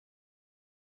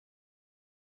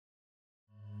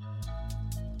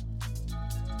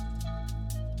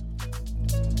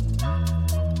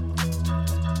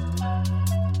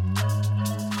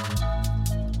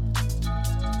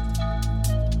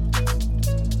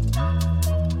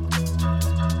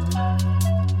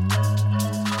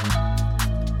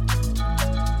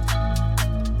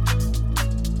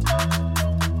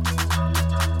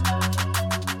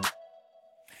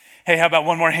Hey, how about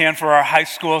one more hand for our high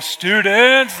school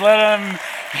students? Let them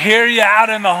hear you out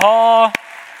in the hall.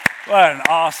 What an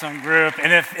awesome group.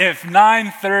 And if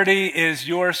 9:30 is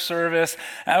your service,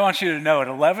 I want you to know at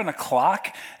 11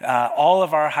 o'clock, all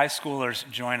of our high schoolers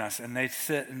join us. And they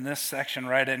sit in this section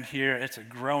right in here. It's a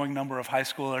growing number of high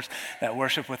schoolers that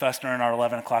worship with us during our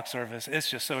 11 o'clock service. It's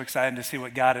just so exciting to see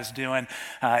what God is doing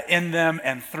in them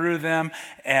and through them.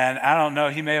 And I don't know,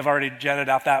 he may have already jetted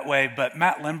out that way, but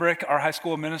Matt Limbrick, our high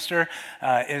school minister,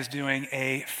 is doing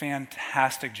a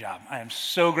fantastic job. I am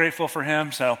so grateful for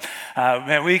him. So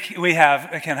man, we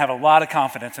can have a lot of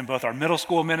confidence in both our middle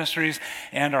school ministries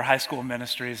and our high school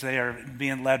ministries. They are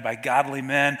being led by godly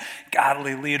men,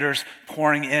 godly leaders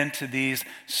pouring into these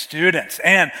students.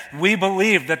 And we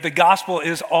believe that the gospel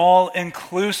is all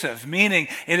inclusive, meaning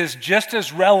it is just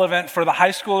as relevant for the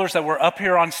high schoolers that were up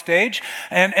here on stage.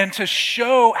 And to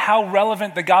show how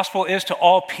relevant the gospel is to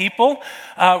all people,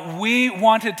 we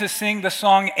wanted to sing the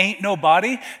song Ain't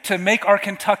Nobody to make our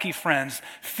Kentucky friends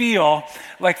feel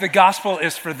like the gospel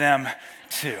is for them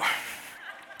too.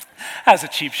 That's a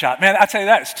cheap shot. Man, I tell you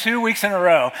that, it's 2 weeks in a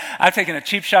row. I've taken a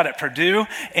cheap shot at Purdue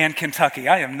and Kentucky.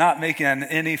 I am not making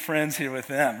any friends here with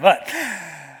them. But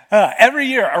every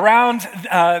year around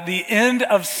the end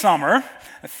of summer,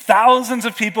 thousands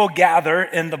of people gather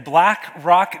in the Black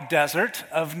Rock Desert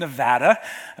of Nevada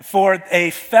for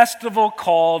a festival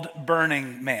called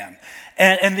Burning Man.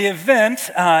 And the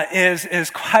event is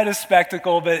quite a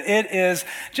spectacle, but it is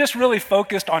just really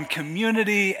focused on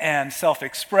community and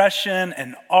self-expression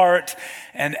and art.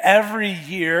 And every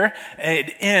year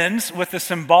it ends with the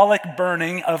symbolic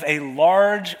burning of a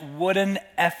large wooden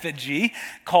effigy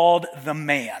called the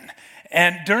Man.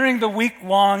 And during the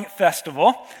week-long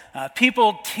festival,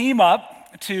 people team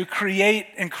up to create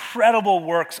incredible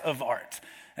works of art.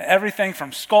 Everything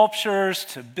from sculptures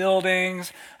to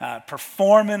buildings,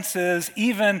 performances,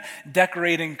 even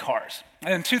decorating cars.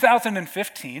 In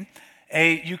 2015,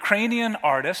 a Ukrainian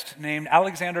artist named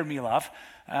Alexander Milov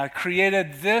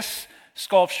created this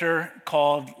sculpture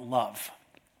called Love.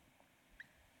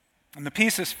 And the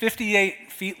piece is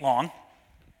 58 feet long,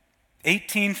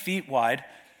 18 feet wide,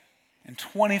 and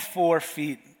 24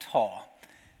 feet tall.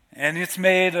 And it's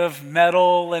made of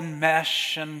metal and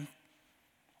mesh and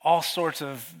all sorts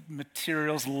of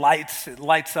materials, lights. It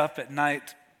lights up at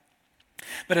night.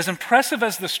 But as impressive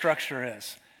as the structure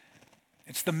is,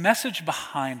 it's the message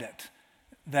behind it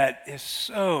that is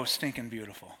so stinking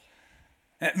beautiful.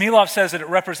 Milov says that it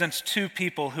represents two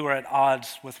people who are at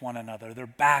odds with one another. Their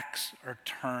backs are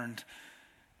turned,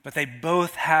 but they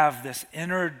both have this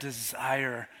inner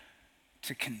desire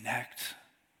to connect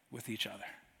with each other.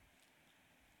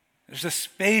 There's a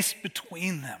space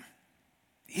between them.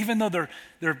 Even though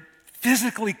they're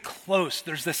physically close,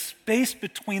 there's this space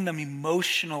between them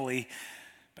emotionally,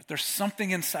 but there's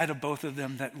something inside of both of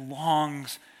them that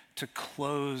longs to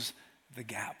close the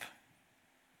gap.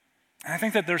 And I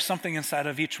think that there's something inside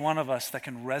of each one of us that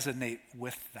can resonate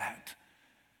with that.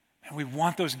 And we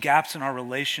want those gaps in our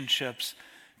relationships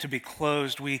to be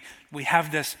closed. We have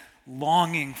this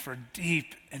longing for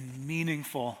deep and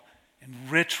meaningful and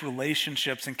rich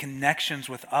relationships and connections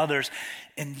with others.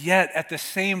 And yet, at the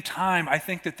same time, I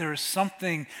think that there is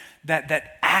something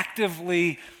that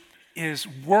actively is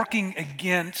working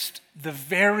against the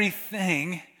very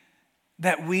thing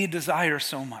that we desire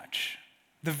so much.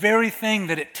 The very thing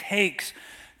that it takes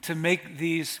to make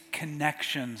these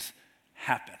connections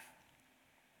happen.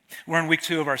 We're in week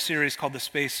 2 of our series called The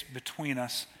Space Between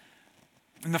Us.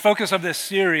 And the focus of this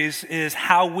series is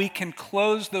how we can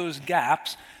close those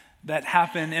gaps that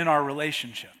happen in our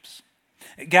relationships.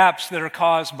 Gaps that are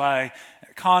caused by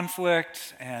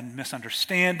conflict and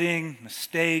misunderstanding,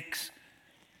 mistakes.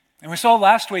 And we saw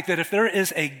last week that if there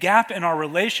is a gap in our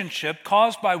relationship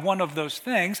caused by one of those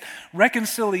things,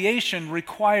 reconciliation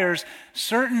requires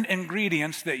certain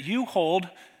ingredients that you hold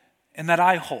and that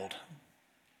I hold.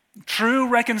 True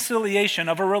reconciliation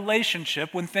of a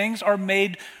relationship, when things are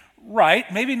made right,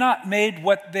 maybe not made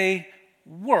what they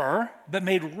were, but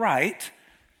made right,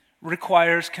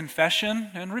 requires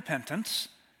confession and repentance,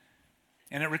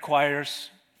 and it requires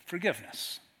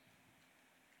forgiveness.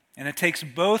 And it takes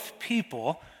both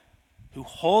people who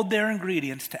hold their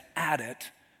ingredients to add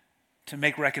it to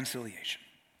make reconciliation.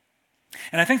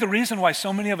 And I think the reason why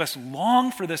so many of us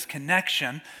long for this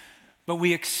connection, but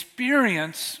we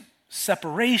experience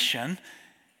separation,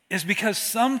 is because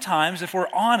sometimes, if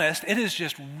we're honest, it is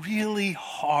just really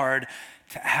hard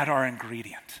to add our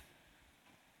ingredient.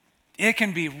 It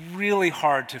can be really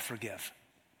hard to forgive.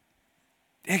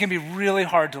 It can be really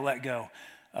hard to let go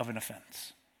of an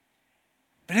offense.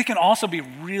 But it can also be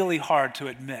really hard to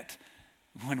admit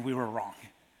when we were wrong.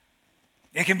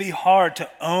 It can be hard to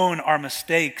own our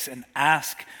mistakes and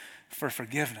ask for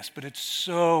forgiveness, but it's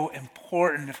so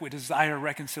important if we desire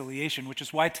reconciliation, which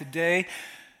is why today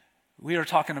we are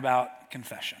talking about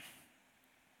confession.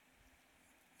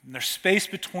 And there's space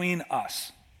between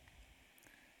us.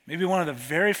 Maybe one of the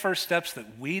very first steps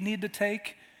that we need to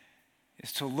take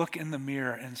is to look in the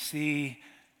mirror and see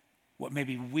what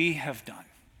maybe we have done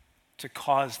to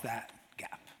cause that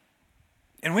gap.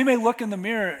 And we may look in the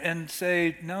mirror and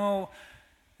say, no,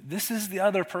 this is the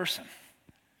other person.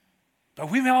 But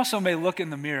we may look in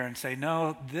the mirror and say,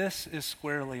 no, this is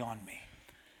squarely on me.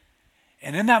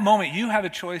 And in that moment, you have a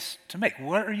choice to make.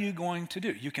 What are you going to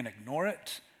do? You can ignore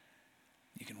it.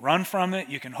 You can run from it.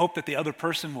 You can hope that the other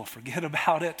person will forget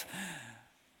about it.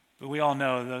 But we all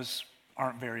know those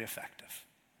aren't very effective.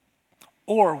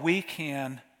 Or we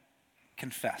can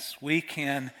confess. We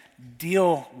can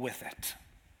deal with it.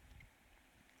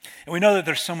 And we know that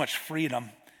there's so much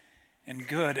freedom and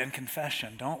good in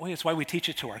confession, don't we? It's why we teach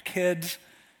it to our kids.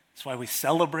 It's why we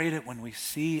celebrate it when we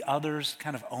see others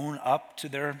kind of own up to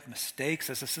their mistakes.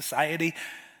 As a society,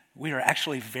 we are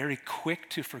actually very quick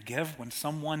to forgive when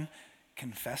someone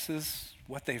confesses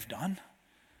what they've done.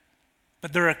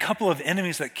 But there are a couple of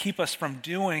enemies that keep us from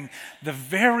doing the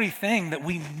very thing that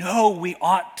we know we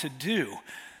ought to do.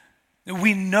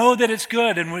 We know that it's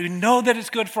good, and we know that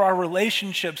it's good for our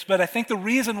relationships, but I think the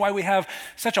reason why we have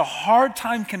such a hard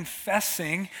time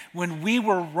confessing when we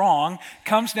were wrong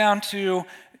comes down to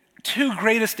two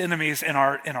greatest enemies in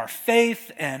our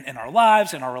faith and in our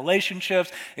lives, in our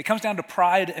relationships. It comes down to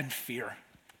pride and fear.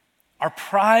 Our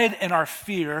pride and our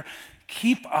fear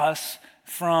keep us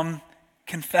from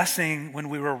confessing when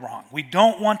we were wrong. We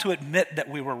don't want to admit that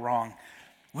we were wrong.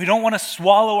 We don't want to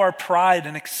swallow our pride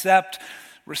and accept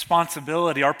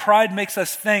responsibility. Our pride makes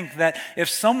us think that if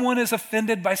someone is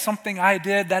offended by something I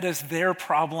did, that is their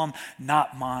problem,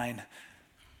 not mine.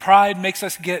 Pride makes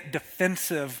us get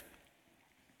defensive.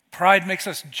 Pride makes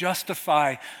us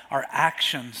justify our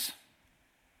actions.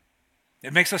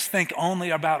 It makes us think only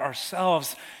about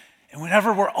ourselves. And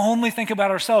whenever we're only thinking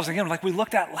about ourselves, again, like we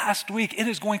looked at last week, it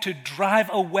is going to drive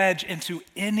a wedge into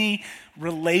any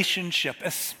relationship,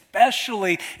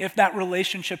 especially if that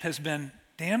relationship has been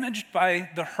damaged by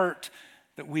the hurt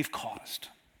that we've caused.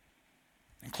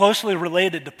 And closely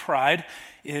related to pride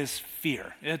is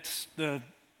fear. It's the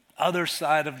other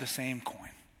side of the same coin.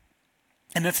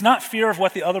 And it's not fear of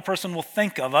what the other person will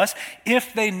think of us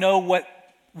if they know what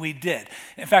we did.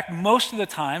 In fact, most of the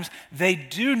times, they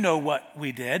do know what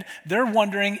we did. They're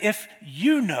wondering if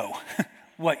you know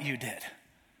what you did.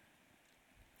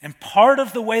 And part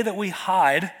of the way that we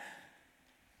hide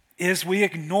is we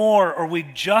ignore or we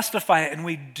justify it, and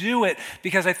we do it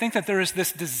because I think that there is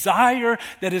this desire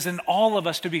that is in all of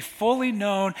us to be fully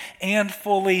known and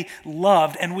fully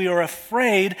loved. And we are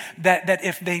afraid that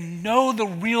if they know the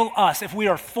real us, if we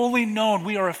are fully known,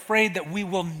 we are afraid that we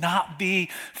will not be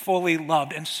fully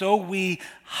loved. And so we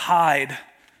hide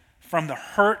from the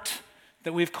hurt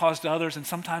that we've caused others, and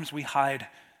sometimes we hide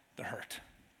the hurt.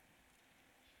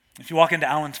 If you walk into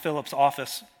Alan Phillips'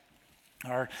 office,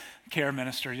 our care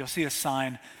minister, you'll see a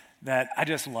sign that I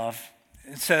just love.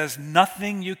 It says,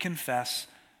 "Nothing you confess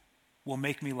will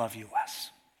make me love you less."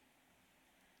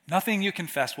 Nothing you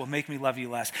confess will make me love you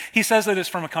less. He says that it's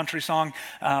from a country song,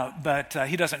 but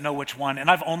he doesn't know which one,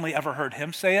 and I've only ever heard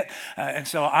him say it, and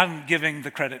so I'm giving the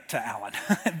credit to Alan.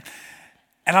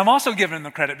 And I'm also giving him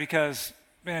the credit because,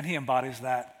 man, he embodies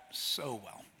that so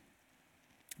well.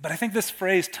 But I think this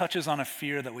phrase touches on a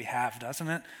fear that we have, doesn't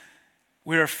it?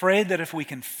 We're afraid that if we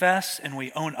confess and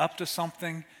we own up to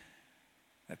something,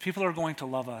 that people are going to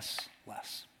love us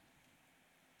less.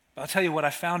 But I'll tell you what I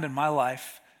found in my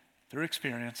life through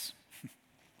experience,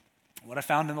 what I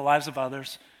found in the lives of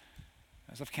others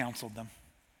as I've counseled them,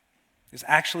 is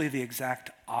actually the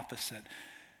exact opposite.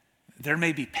 There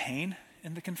may be pain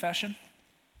in the confession.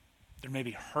 There may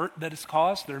be hurt that is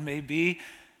caused. There may be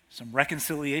some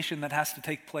reconciliation that has to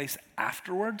take place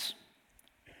afterwards.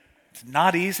 It's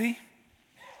not easy.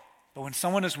 But when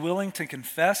someone is willing to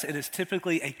confess, it is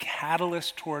typically a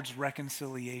catalyst towards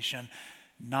reconciliation,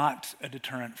 not a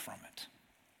deterrent from it.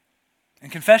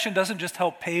 And confession doesn't just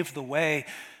help pave the way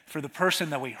for the person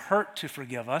that we hurt to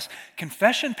forgive us.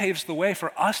 Confession paves the way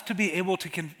for us to be able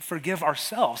to forgive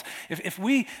ourselves. If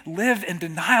we live in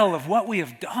denial of what we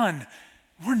have done,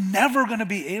 we're never going to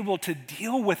be able to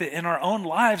deal with it in our own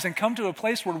lives and come to a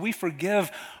place where we forgive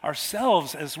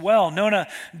ourselves as well. Nona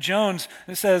Jones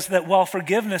says that while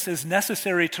forgiveness is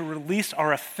necessary to release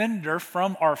our offender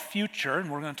from our future, and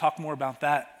we're going to talk more about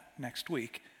that next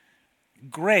week,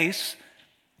 grace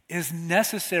is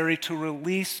necessary to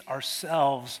release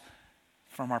ourselves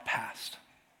from our past.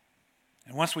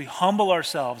 And once we humble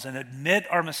ourselves and admit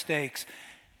our mistakes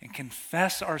and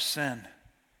confess our sin,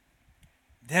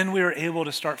 then we are able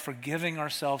to start forgiving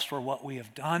ourselves for what we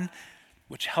have done,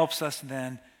 which helps us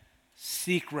then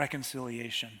seek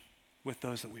reconciliation with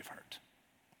those that we've hurt.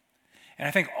 And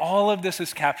I think all of this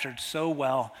is captured so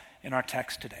well in our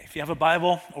text today. If you have a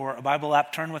Bible or a Bible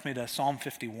app, turn with me to Psalm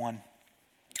 51.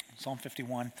 Psalm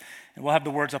 51. And we'll have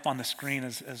the words up on the screen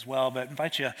as well, but I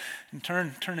invite you to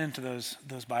turn into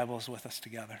those Bibles with us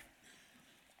together.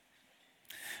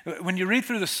 When you read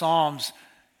through the Psalms,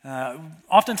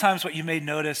 oftentimes what you may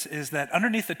notice is that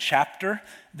underneath the chapter,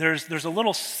 there's a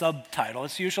little subtitle.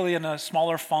 It's usually in a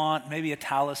smaller font, maybe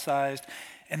italicized.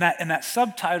 And that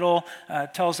subtitle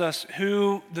tells us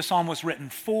who the psalm was written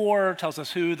for, tells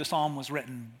us who the psalm was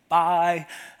written by.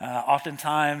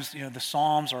 Oftentimes, the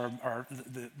Psalms are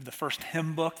the first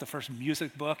hymn book, the first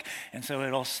music book, and so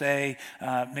it'll say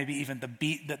maybe even the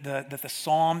beat that the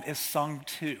psalm is sung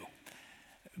to.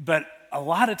 But a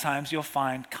lot of times you'll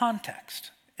find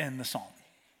context in the psalm.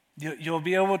 You'll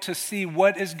be able to see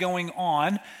what is going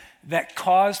on that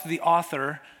caused the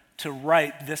author to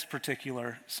write this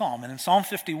particular psalm. And in Psalm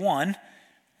 51,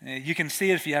 you can see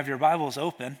it if you have your Bibles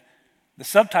open. The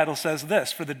subtitle says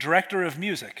this: for the director of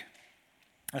music,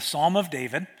 a psalm of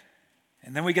David.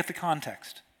 And then we get the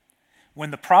context.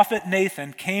 When the prophet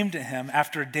Nathan came to him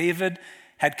after David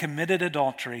had committed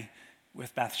adultery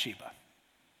with Bathsheba.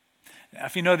 Now,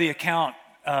 if you know the account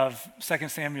of 2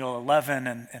 Samuel 11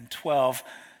 and 12,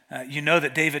 you know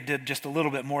that David did just a little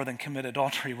bit more than commit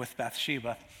adultery with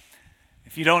Bathsheba.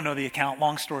 If you don't know the account,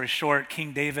 long story short,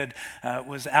 King David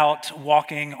was out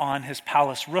walking on his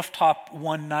palace rooftop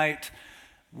one night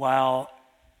while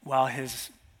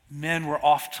his men were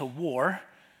off to war.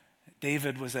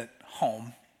 David was at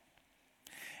home.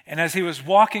 And as he was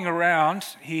walking around,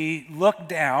 he looked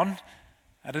down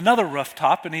at another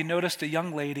rooftop and he noticed a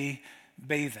young lady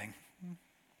bathing.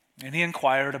 And he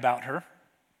inquired about her.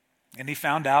 And he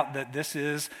found out that this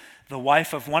is the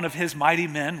wife of one of his mighty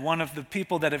men, one of the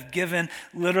people that have given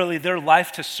literally their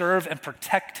life to serve and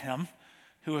protect him,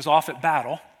 who was off at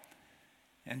battle.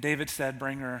 And David said,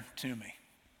 "Bring her to me."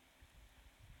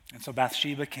 And so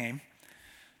Bathsheba came.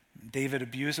 David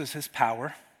abuses his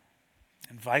power,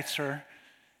 invites her,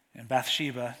 and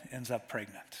Bathsheba ends up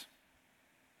pregnant.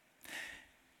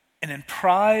 And in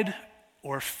pride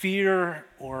or fear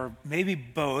or maybe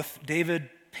both, David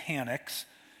panics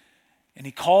and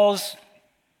he calls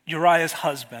Uriah's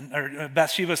husband, or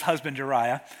Bathsheba's husband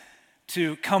Uriah,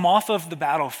 to come off of the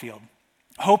battlefield,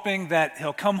 hoping that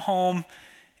he'll come home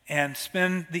and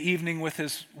spend the evening with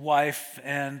his wife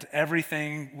and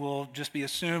everything will just be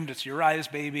assumed it's Uriah's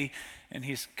baby and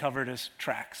he's covered his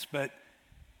tracks. But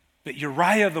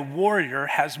Uriah the warrior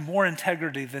has more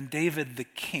integrity than David the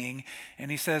king,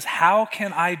 and he says, how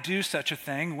can I do such a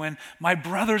thing when my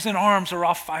brothers in arms are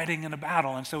off fighting in a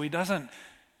battle? And so he doesn't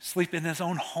sleep in his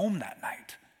own home that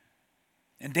night.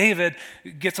 And David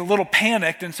gets a little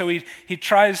panicked, and so he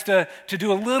tries to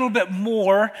do a little bit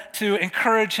more to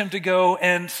encourage him to go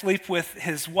and sleep with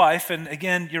his wife. And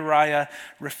again, Uriah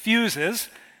refuses.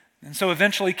 And so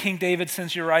eventually King David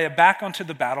sends Uriah back onto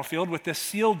the battlefield with this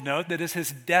sealed note that is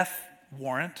his death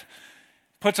warrant,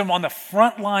 puts him on the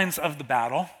front lines of the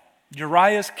battle.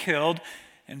 Uriah is killed,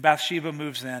 and Bathsheba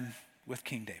moves in with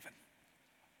King David.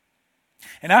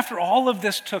 And after all of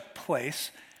this took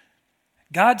place,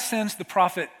 God sends the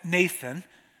prophet Nathan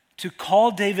to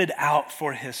call David out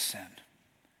for his sin.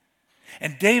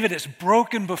 And David is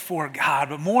broken before God,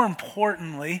 but more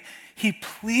importantly, he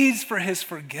pleads for his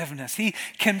forgiveness. He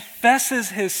confesses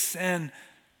his sin.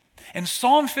 And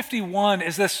Psalm 51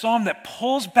 is this psalm that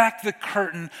pulls back the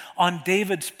curtain on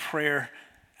David's prayer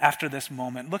after this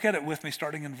moment. Look at it with me,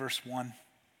 starting in verse 1.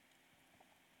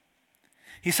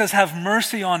 He says, "Have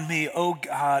mercy on me, O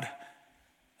God,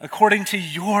 according to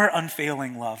your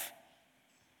unfailing love.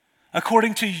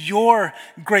 According to your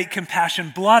great compassion,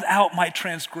 blot out my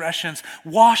transgressions,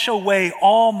 wash away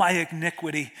all my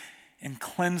iniquity, and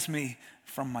cleanse me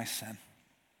from my sin."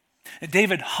 And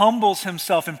David humbles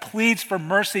himself and pleads for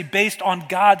mercy based on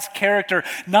God's character,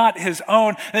 not his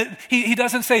own. He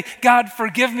doesn't say, "God,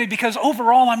 forgive me because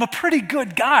overall I'm a pretty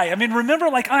good guy. I mean, remember,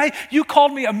 you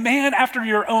called me a man after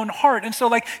your own heart. And so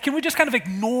can we just kind of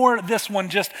ignore this one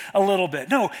just a little bit?"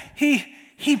 No,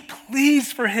 he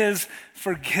pleads for his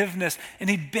forgiveness, and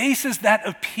he bases that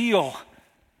appeal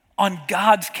on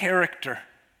God's character,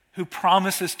 who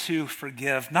promises to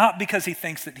forgive, not because he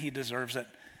thinks that he deserves it.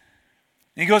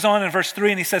 And he goes on in verse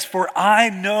 3 and he says, "For I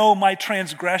know my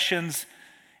transgressions,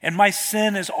 and my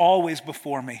sin is always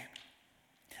before me.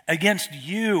 Against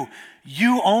you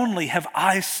only have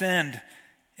I sinned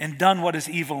and done what is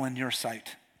evil in your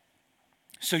sight.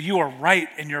 So you are right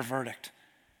in your verdict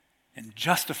and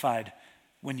justified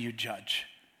when you judge.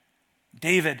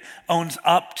 David owns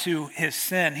up to his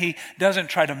sin. He doesn't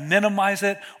try to minimize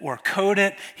it or code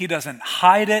it. He doesn't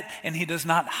hide it, and he does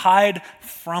not hide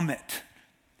from it.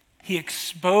 He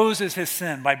exposes his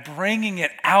sin by bringing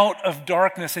it out of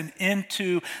darkness and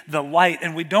into the light.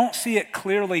 And we don't see it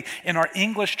clearly in our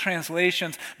English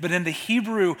translations, but in the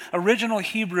Hebrew, original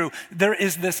Hebrew, there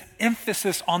is this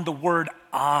emphasis on the word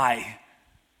I.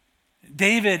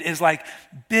 David is like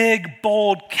big,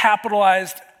 bold,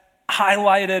 capitalized,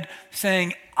 highlighted,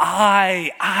 saying,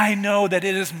 I know that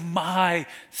it is my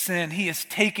sin. He is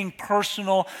taking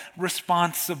personal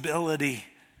responsibility.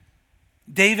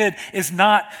 David is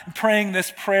not praying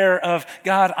this prayer of,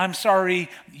 God, I'm sorry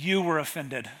you were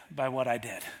offended by what I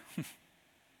did.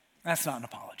 That's not an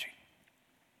apology.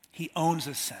 He owns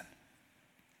his sin,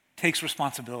 takes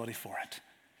responsibility for it.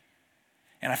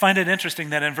 And I find it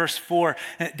interesting that in verse 4,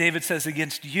 David says,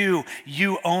 against you,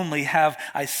 you only have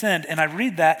I sinned. And I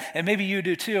read that, and maybe you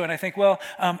do too, and I think, well,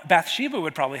 Bathsheba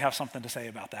would probably have something to say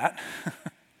about that.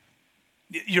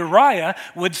 Uriah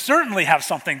would certainly have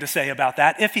something to say about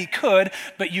that if he could,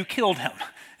 but you killed him.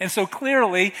 And so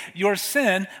clearly, your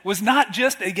sin was not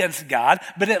just against God,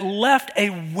 but it left a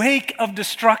wake of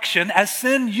destruction, as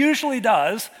sin usually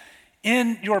does,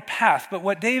 in your path. But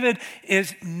what David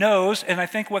knows, and I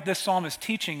think what this psalm is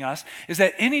teaching us, is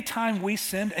that anytime we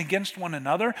sin against one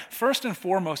another, first and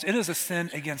foremost, it is a sin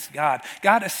against God.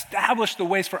 God established the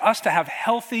ways for us to have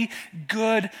healthy,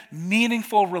 good,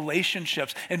 meaningful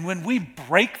relationships. And when we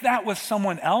break that with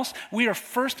someone else, we are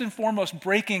first and foremost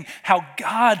breaking how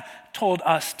God told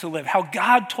us to live, how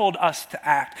God told us to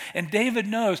act. And David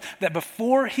knows that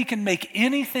before he can make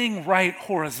anything right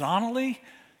horizontally,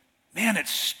 man, it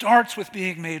starts with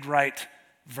being made right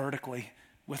vertically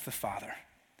with the Father.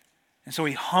 And so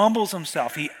he humbles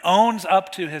himself. He owns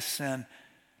up to his sin.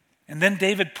 And then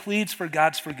David pleads for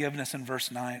God's forgiveness in verse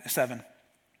 7.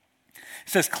 He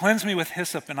says, cleanse me with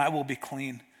hyssop and I will be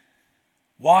clean.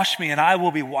 Wash me and I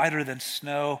will be whiter than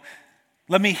snow.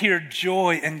 Let me hear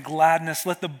joy and gladness.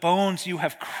 Let the bones you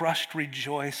have crushed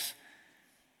rejoice.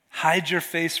 Hide your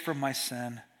face from my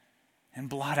sin and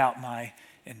blot out my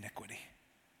iniquity.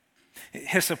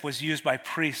 Hyssop was used by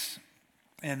priests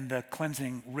in the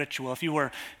cleansing ritual. If you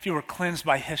were cleansed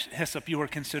by hyssop, you were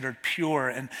considered pure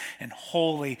and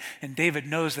holy. And David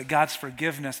knows that God's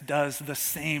forgiveness does the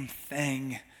same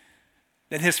thing.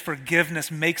 That his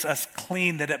forgiveness makes us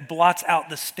clean, that it blots out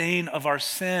the stain of our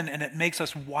sin and it makes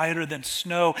us whiter than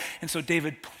snow. And so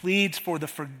David pleads for the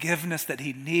forgiveness that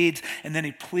he needs, and then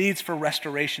he pleads for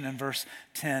restoration in verse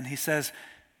 10. He says,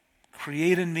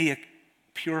 create in me a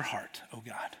pure heart, O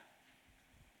God,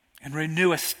 and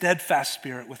renew a steadfast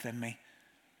spirit within me.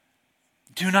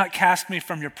 Do not cast me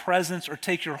from your presence or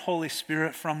take your Holy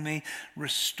Spirit from me.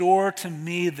 Restore to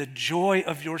me the joy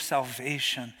of your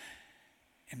salvation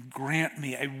and grant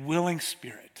me a willing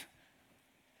spirit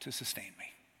to sustain me.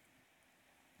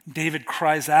 David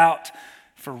cries out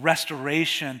for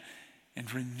restoration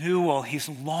and renewal. He's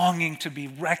longing to be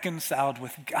reconciled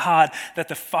with God, that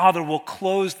the Father will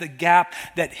close the gap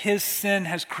that his sin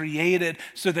has created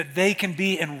so that they can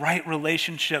be in right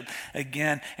relationship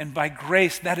again. And by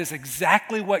grace, that is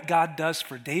exactly what God does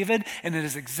for David, and it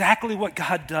is exactly what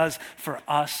God does for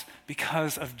us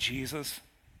because of Jesus.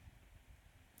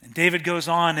 And David goes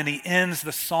on and he ends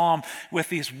the psalm with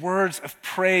these words of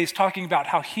praise, talking about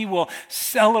how he will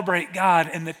celebrate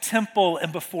God in the temple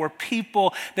and before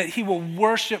people, that he will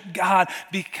worship God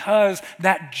because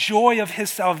that joy of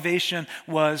his salvation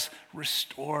was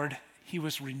restored. He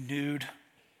was renewed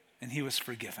and he was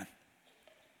forgiven.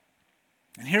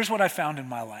 And here's what I found in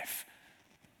my life.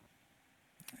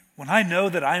 When I know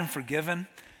that I am forgiven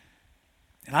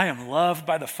and I am loved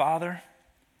by the Father,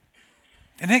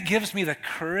 and it gives me the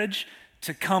courage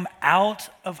to come out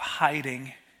of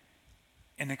hiding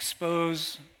and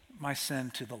expose my sin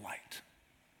to the light.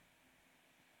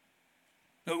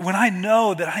 When I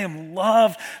know that I am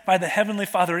loved by the Heavenly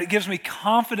Father, it gives me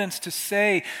confidence to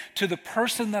say to the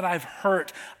person that I've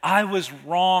hurt, I was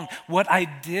wrong. What I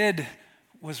did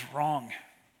was wrong.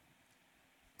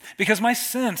 Because my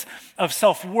sense of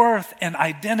self-worth and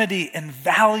identity and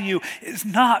value is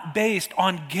not based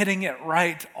on getting it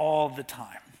right all the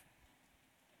time.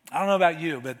 I don't know about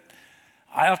you, but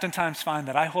I oftentimes find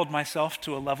that I hold myself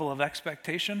to a level of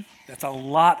expectation that's a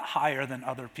lot higher than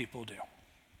other people do.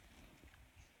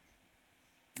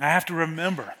 I have to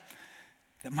remember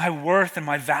that my worth and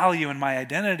my value and my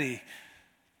identity,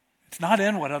 it's not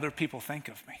in what other people think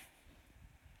of me.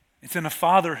 It's in a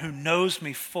Father who knows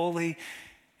me fully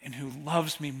and who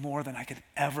loves me more than I could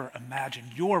ever imagine.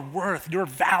 Your worth, your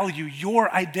value,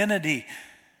 your identity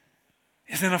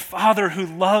is in a Father who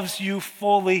loves you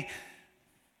fully,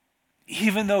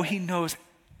 even though he knows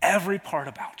every part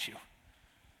about you.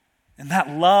 And that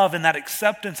love and that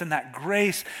acceptance and that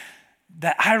grace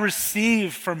that I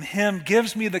receive from him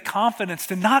gives me the confidence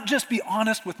to not just be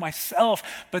honest with myself,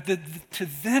 but to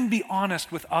then be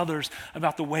honest with others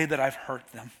about the way that I've hurt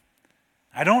them.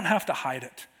 I don't have to hide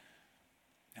it,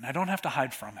 and I don't have to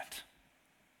hide from it.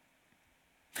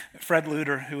 Fred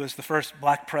Luter, who was the first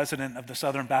black president of the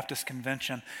Southern Baptist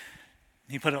Convention,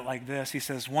 he put it like this. He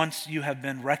says, once you have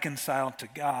been reconciled to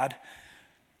God,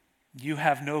 you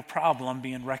have no problem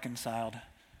being reconciled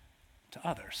to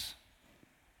others.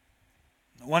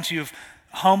 Once you've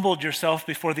humbled yourself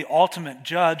before the ultimate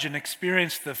judge and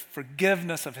experienced the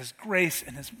forgiveness of his grace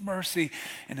and his mercy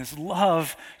and his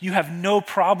love, you have no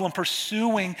problem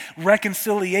pursuing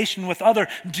reconciliation with others,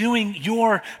 doing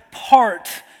your part.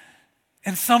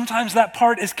 And sometimes that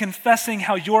part is confessing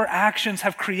how your actions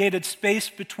have created space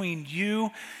between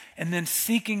you and then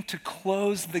seeking to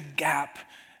close the gap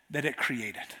that it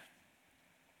created.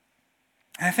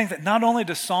 And I think that not only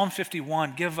does Psalm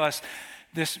 51 give us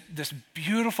this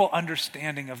beautiful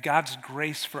understanding of God's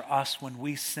grace for us when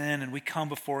we sin and we come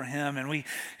before him and we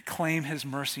claim his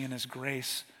mercy and his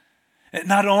grace.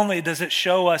 Not only does it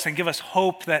show us and give us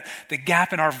hope that the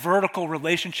gap in our vertical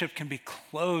relationship can be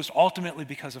closed ultimately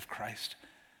because of Christ.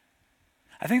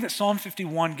 I think that Psalm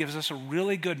 51 gives us a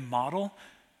really good model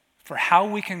for how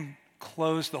we can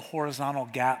close the horizontal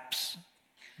gaps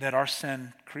that our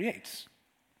sin creates.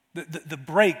 The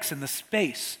breaks in the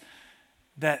space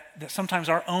that sometimes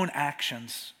our own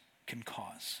actions can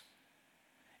cause,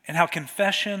 and how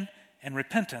confession and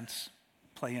repentance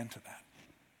play into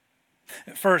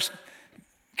that. First,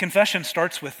 confession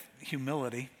starts with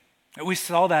humility. We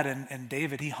saw that in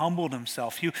David. He humbled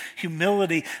himself.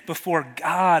 Humility before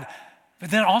God,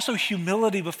 but then also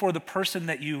humility before the person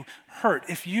that you hurt.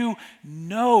 If you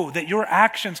know that your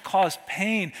actions cause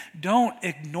pain, don't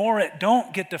ignore it.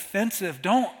 Don't get defensive.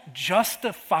 Don't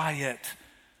justify it.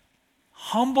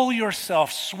 Humble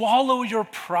yourself, swallow your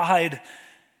pride,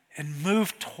 and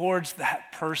move towards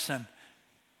that person,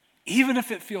 even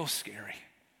if it feels scary.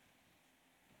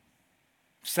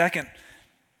 Second,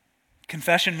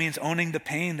 confession means owning the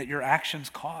pain that your actions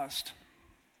caused.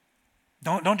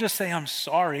 Don't just say, I'm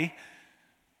sorry.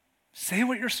 Say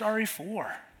what you're sorry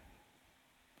for.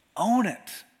 Own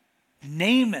it.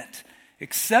 Name it.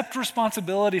 Accept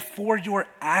responsibility for your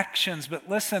actions. But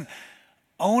listen,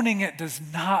 owning it does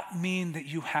not mean that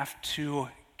you have to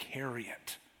carry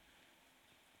it.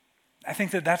 I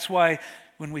think that that's why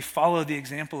when we follow the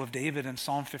example of David in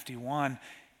Psalm 51,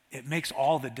 it makes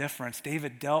all the difference.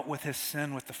 David dealt with his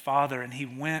sin with the Father, and he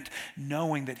went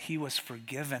knowing that he was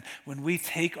forgiven. When we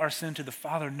take our sin to the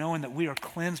Father, knowing that we are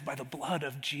cleansed by the blood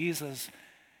of Jesus,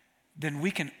 then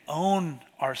we can own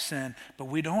our sin, but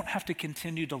we don't have to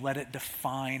continue to let it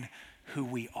define who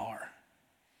we are.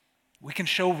 We can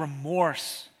show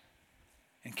remorse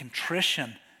and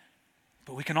contrition,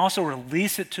 but we can also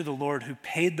release it to the Lord who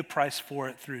paid the price for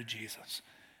it through Jesus.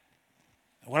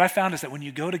 What I found is that when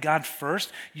you go to God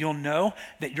first, you'll know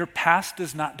that your past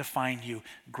does not define you.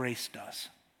 Grace does.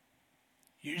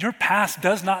 Your past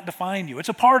does not define you. It's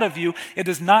a part of you. It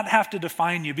does not have to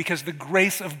define you because the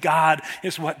grace of God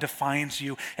is what defines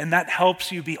you. And that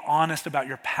helps you be honest about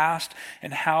your past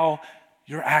and how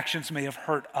your actions may have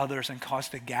hurt others and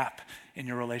caused a gap in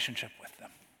your relationship with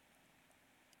them.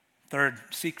 Third,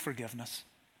 seek forgiveness.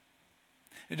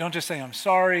 And don't just say, I'm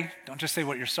sorry. Don't just say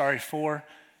what you're sorry for.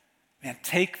 Man,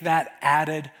 take that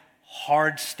added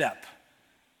hard step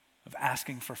of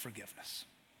asking for forgiveness.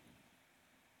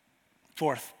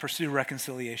 Fourth, pursue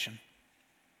reconciliation.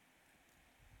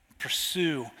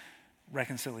 Pursue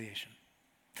reconciliation.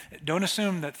 Don't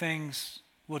assume that things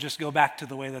will just go back to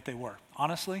the way that they were.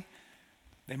 Honestly,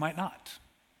 they might not.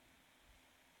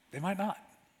 They might not.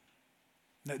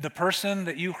 The person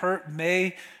that you hurt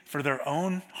may, for their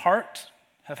own heart,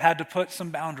 have had to put some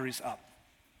boundaries up.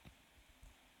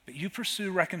 But you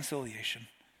pursue reconciliation.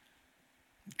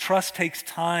 Trust takes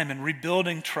time, and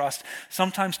rebuilding trust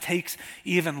sometimes takes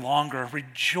even longer.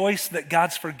 Rejoice that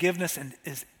God's forgiveness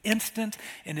is instant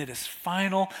and it is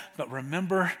final. But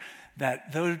remember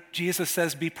that though Jesus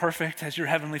says, be perfect as your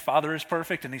heavenly Father is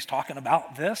perfect, and he's talking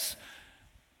about this,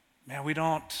 man, we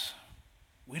don't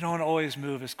always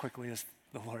move as quickly as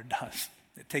the Lord does.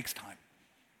 It takes time.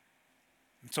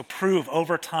 And so prove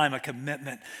over time a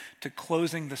commitment to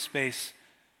closing the space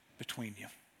between you.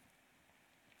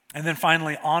 And then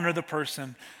finally, honor the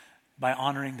person by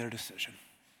honoring their decision.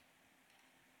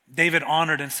 David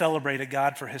honored and celebrated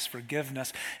God for his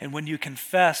forgiveness. And when you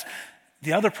confess,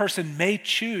 the other person may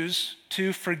choose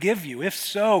to forgive you. If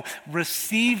so,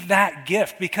 receive that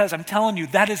gift, because I'm telling you,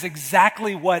 that is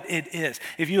exactly what it is.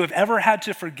 If you have ever had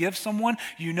to forgive someone,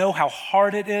 you know how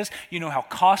hard it is, you know how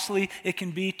costly it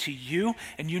can be to you,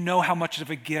 and you know how much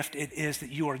of a gift it is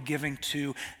that you are giving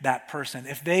to that person.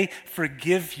 If they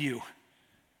forgive you,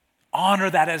 honor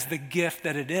that as the gift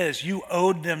that it is. You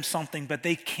owed them something, but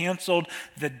they canceled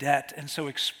the debt. And so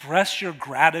express your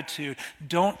gratitude.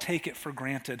 Don't take it for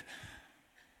granted.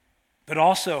 But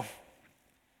also,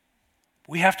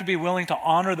 we have to be willing to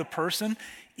honor the person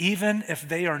even if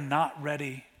they are not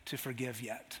ready to forgive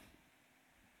yet.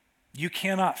 You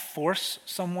cannot force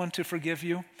someone to forgive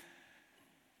you.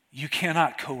 You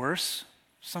cannot coerce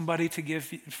somebody to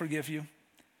forgive you.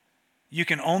 You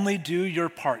can only do your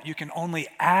part. You can only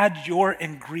add your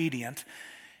ingredient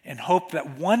and hope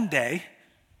that one day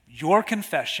your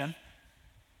confession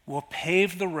will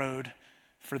pave the road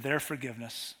for their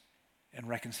forgiveness and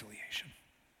reconciliation.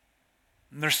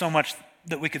 And there's so much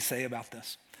that we could say about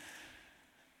this.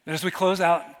 But as we close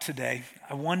out today,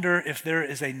 I wonder if there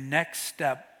is a next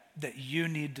step that you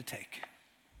need to take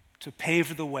to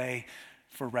pave the way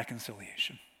for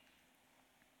reconciliation.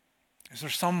 Is there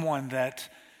someone that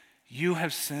you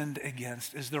have sinned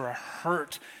against? Is there a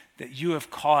hurt that you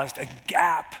have caused, a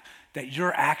gap that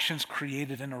your actions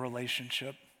created in a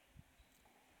relationship?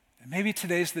 And maybe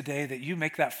today's the day that you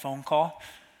make that phone call.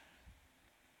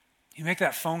 You make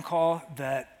that phone call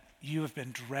that you have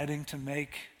been dreading to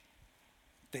make,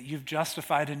 that you've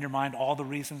justified in your mind all the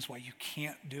reasons why you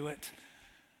can't do it.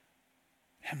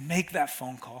 And make that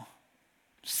phone call.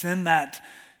 Send that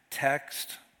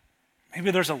text.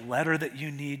 Maybe there's a letter that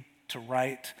you need to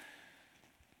write.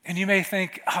 And you may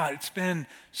think, it's been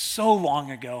so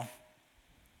long ago.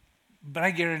 But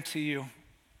I guarantee you,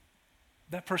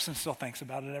 that person still thinks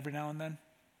about it every now and then.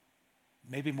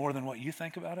 Maybe more than what you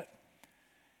think about it.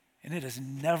 And it is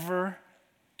never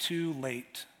too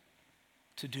late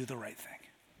to do the right thing.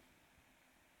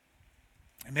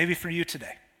 And maybe for you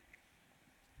today,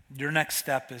 your next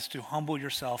step is to humble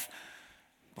yourself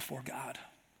before God,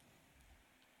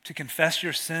 to confess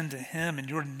your sin to him and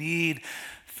your need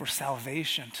for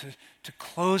salvation, to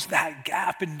close that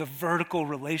gap in the vertical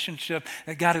relationship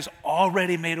that God has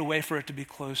already made a way for it to be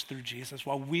closed through Jesus.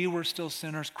 While we were still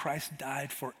sinners, Christ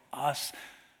died for us.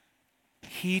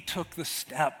 He took the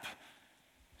step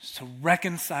to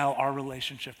reconcile our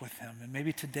relationship with him. And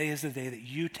maybe today is the day that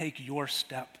you take your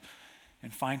step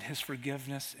and find his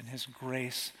forgiveness and his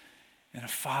grace and a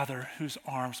Father whose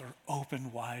arms are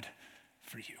open wide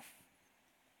for you.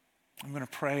 I'm going to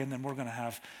pray, and then we're going to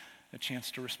have a chance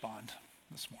to respond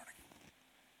this morning.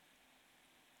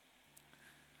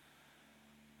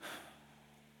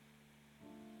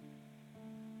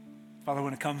 Father,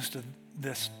 when it comes to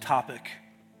this topic,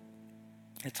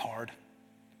 it's hard.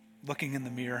 Looking in the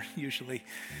mirror usually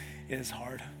is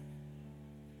hard.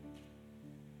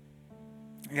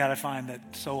 God, I find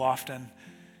that so often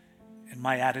in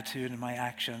my attitude and my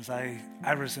actions, I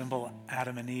resemble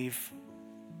Adam and Eve.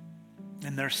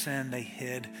 In their sin, they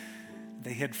hid.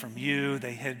 They hid from you.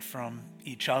 They hid from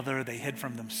each other. They hid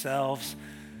from themselves.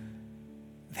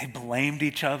 They blamed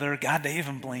each other. God, they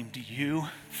even blamed you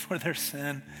for their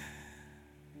sin.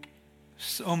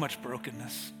 So much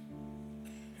brokenness.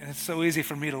 And it's so easy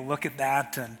for me to look at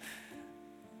that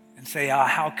and say,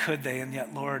 how could they? And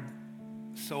yet, Lord,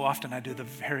 so often I do the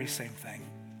very same thing.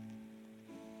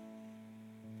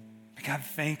 God,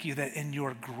 thank you that in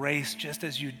your grace, just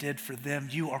as you did for them,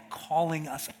 you are calling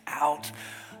us out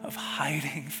of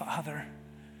hiding, Father.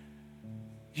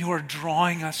 You are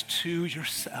drawing us to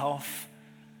yourself.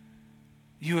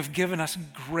 You have given us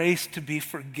grace to be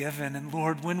forgiven. And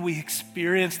Lord, when we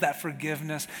experience that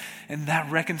forgiveness and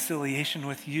that reconciliation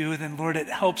with you, then Lord, it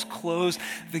helps close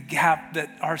the gap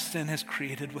that our sin has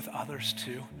created with others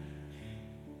too.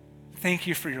 Thank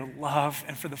you for your love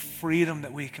and for the freedom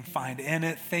that we can find in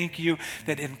it. Thank you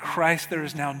that in Christ there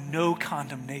is now no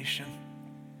condemnation.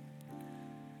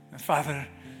 And Father,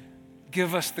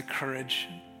 give us the courage.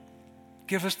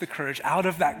 Give us the courage out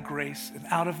of that grace and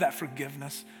out of that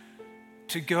forgiveness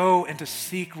to go and to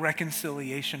seek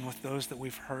reconciliation with those that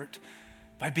we've hurt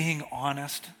by being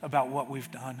honest about what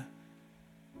we've done,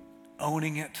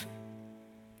 owning it,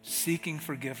 seeking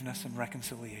forgiveness and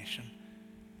reconciliation.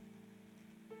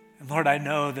 And Lord, I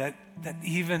know that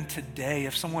even today,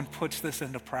 if someone puts this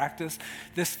into practice,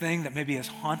 this thing that maybe has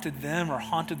haunted them or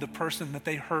haunted the person that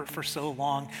they hurt for so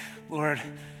long, Lord,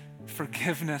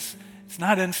 forgiveness, it's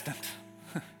not instant.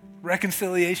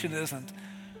 Reconciliation isn't.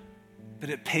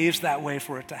 But it paves that way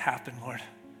for it to happen, Lord.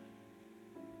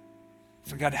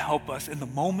 So God, help us in the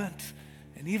moment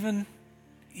and even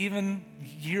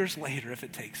years later, if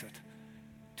it takes it,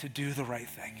 to do the right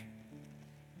thing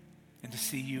and to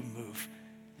see you move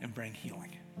and bring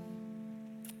healing.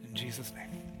 In Jesus' name,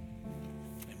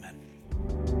 amen.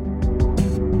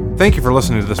 Thank you for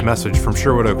listening to this message from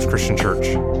Sherwood Oaks Christian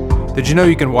Church. Did you know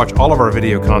you can watch all of our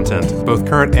video content, both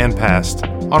current and past,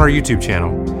 on our YouTube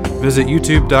channel? Visit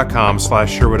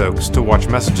youtube.com/SherwoodOaks to watch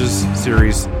messages,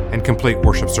 series, and complete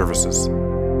worship services.